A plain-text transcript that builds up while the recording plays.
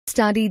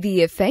Study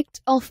the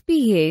effect of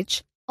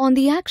pH on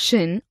the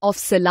action of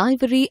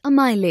salivary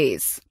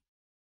amylase.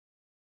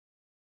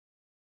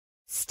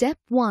 Step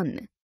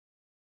 1.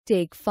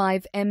 Take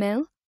 5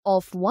 ml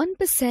of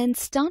 1%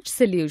 starch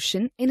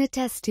solution in a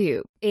test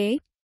tube. A.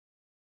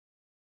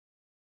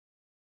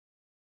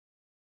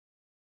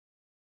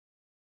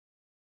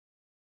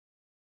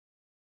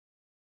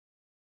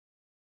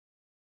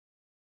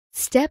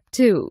 Step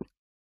 2.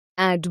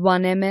 Add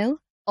 1 ml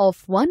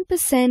of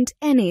 1%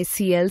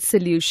 NaCl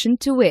solution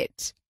to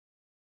it.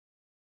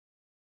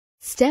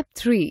 Step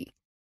 3.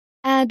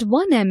 Add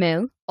 1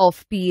 ml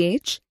of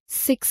pH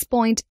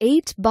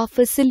 6.8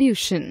 buffer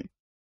solution.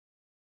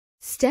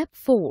 Step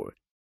 4.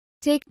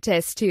 Take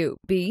test tube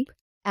B.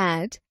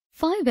 Add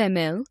 5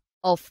 ml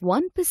of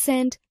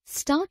 1%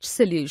 starch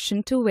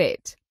solution to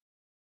it.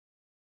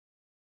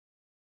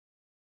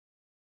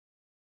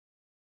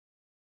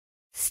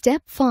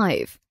 Step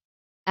 5.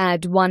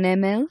 Add 1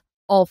 ml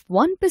of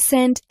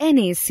 1%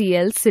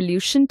 NaCl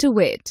solution to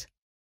it.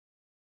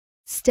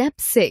 Step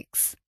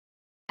 6.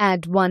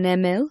 Add 1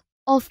 ml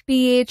of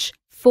pH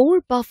 4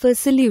 buffer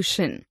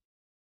solution.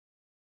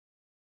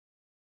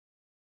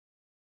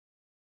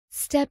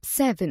 Step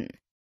 7.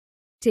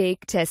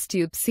 Take test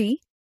tube C.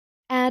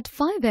 Add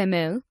 5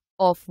 ml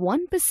of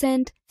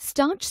 1%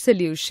 starch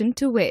solution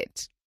to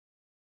it.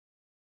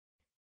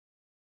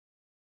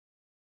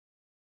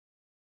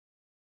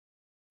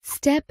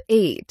 Step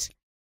 8.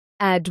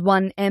 Add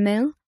 1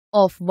 ml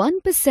of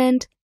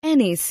 1%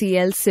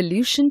 NaCl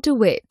solution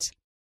to it.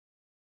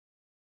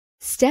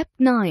 Step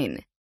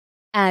 9.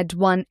 Add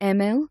 1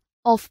 ml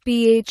of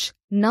pH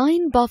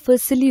 9 buffer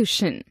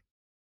solution.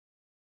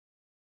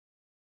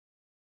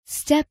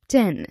 Step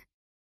 10.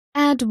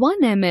 Add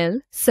 1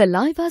 ml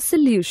saliva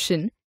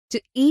solution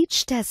to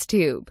each test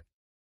tube.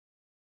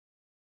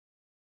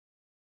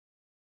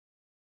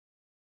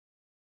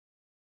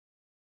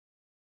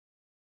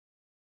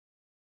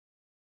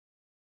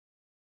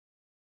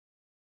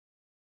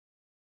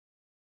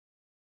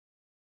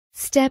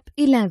 Step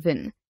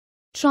 11.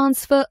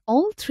 Transfer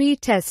all 3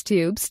 test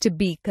tubes to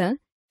beaker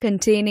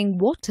containing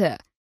water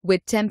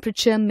with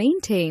temperature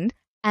maintained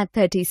at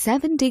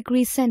 37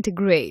 degrees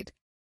centigrade.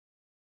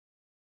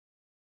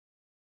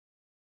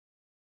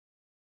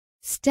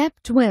 Step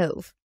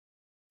 12.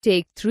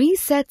 Take 3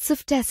 sets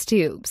of test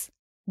tubes,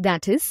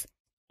 that is,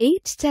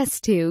 8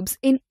 test tubes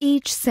in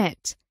each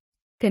set,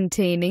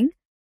 containing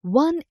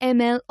 1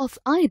 ml of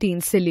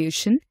iodine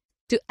solution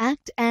to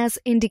act as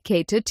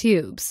indicator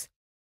tubes.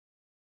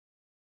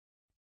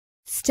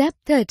 Step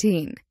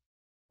 13.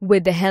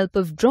 With the help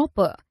of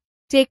dropper,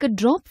 take a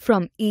drop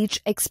from each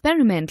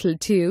experimental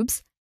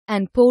tubes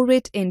and pour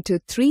it into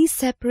 3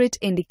 separate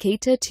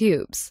indicator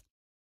tubes.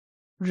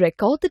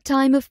 Record the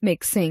time of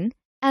mixing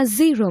as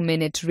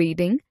 0-minute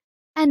reading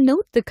and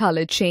note the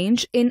color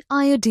change in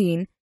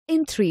iodine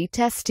in 3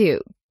 test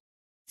tubes.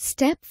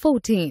 Step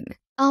 14.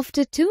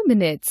 After 2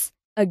 minutes,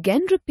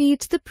 again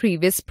repeat the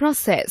previous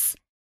process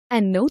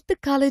and note the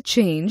color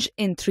change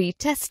in 3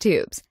 test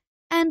tubes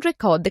and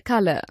record the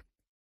color.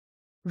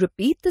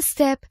 Repeat the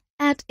step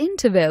at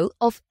interval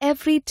of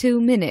every 2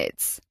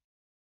 minutes.